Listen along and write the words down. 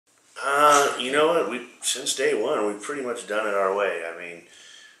You know what? Since day one, we've pretty much done it our way. I mean,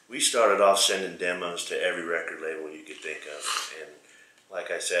 we started off sending demos to every record label you could think of, and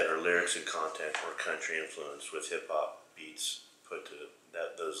like I said, our lyrics and content were country influenced with hip hop beats put to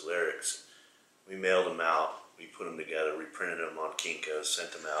those lyrics. We mailed them out. We put them together. We printed them on Kinko's,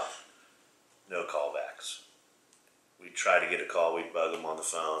 sent them out. No callbacks. We'd try to get a call. We'd bug them on the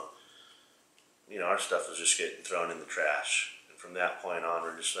phone. You know, our stuff was just getting thrown in the trash. And from that point on,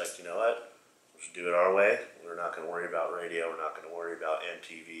 we're just like, you know what? Let's do it our way. We're not going to worry about radio. We're not going to worry about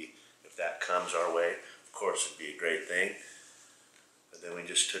MTV. If that comes our way, of course, it'd be a great thing. But then we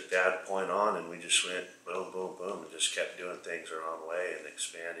just took that point on and we just went boom, boom, boom, and just kept doing things our own way and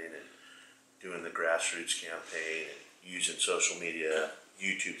expanding and doing the grassroots campaign and using social media.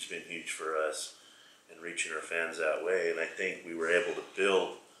 YouTube's been huge for us and reaching our fans that way. And I think we were able to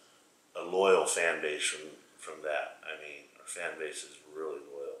build a loyal fan base from that. I mean, our fan base is really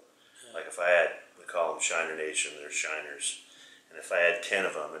loyal. Like if I had, we call them Shiner Nation, they're Shiners. And if I had 10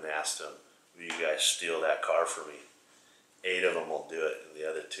 of them and asked them, will you guys steal that car for me? 8 of them will do it, and the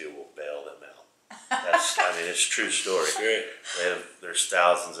other 2 will bail them out. That's, I mean, it's a true story. Great. There's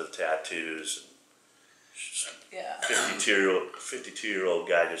thousands of tattoos. And Yeah. 52-year-old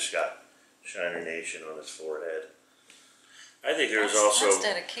guy just got Shiner Nation on his forehead. I think there's also That's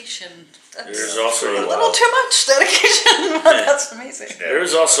dedication. there's also A little too much dedication, but that's amazing. Yeah. There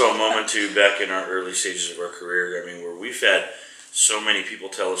was also a moment too back in our early stages of our career. I mean, where we've had so many people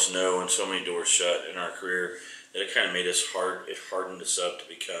tell us no and so many doors shut in our career that it kind of made us hard. It hardened us up to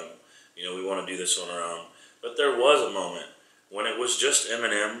become, you know, we want to do this on our own. But there was a moment when it was just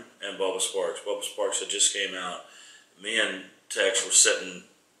Eminem and Bubba Sparks. Bubba Sparks had just came out. Me and Tex were sitting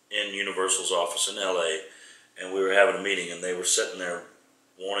in Universal's office in LA, and we were having a meeting, and they were sitting there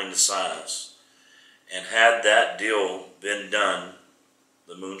wanting to sign us. And had that deal been done,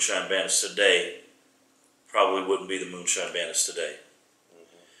 the Moonshine Bandits today probably wouldn't be the Moonshine Bandits today.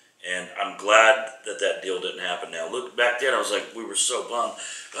 And I'm glad that that deal didn't happen now. Look, back then I was like, we were so bummed.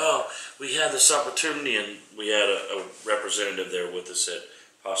 Oh, we had this opportunity, and we had a representative there with us that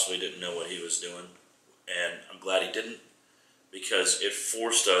possibly didn't know what he was doing. And I'm glad he didn't, because it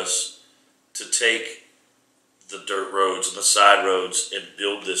forced us to take the dirt roads and the side roads and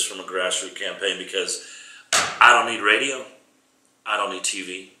build this from a grassroots campaign, because I don't need radio, I don't need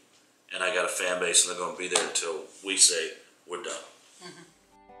TV, and I got a fan base, and they're going to be there until we say we're done. Mm-hmm.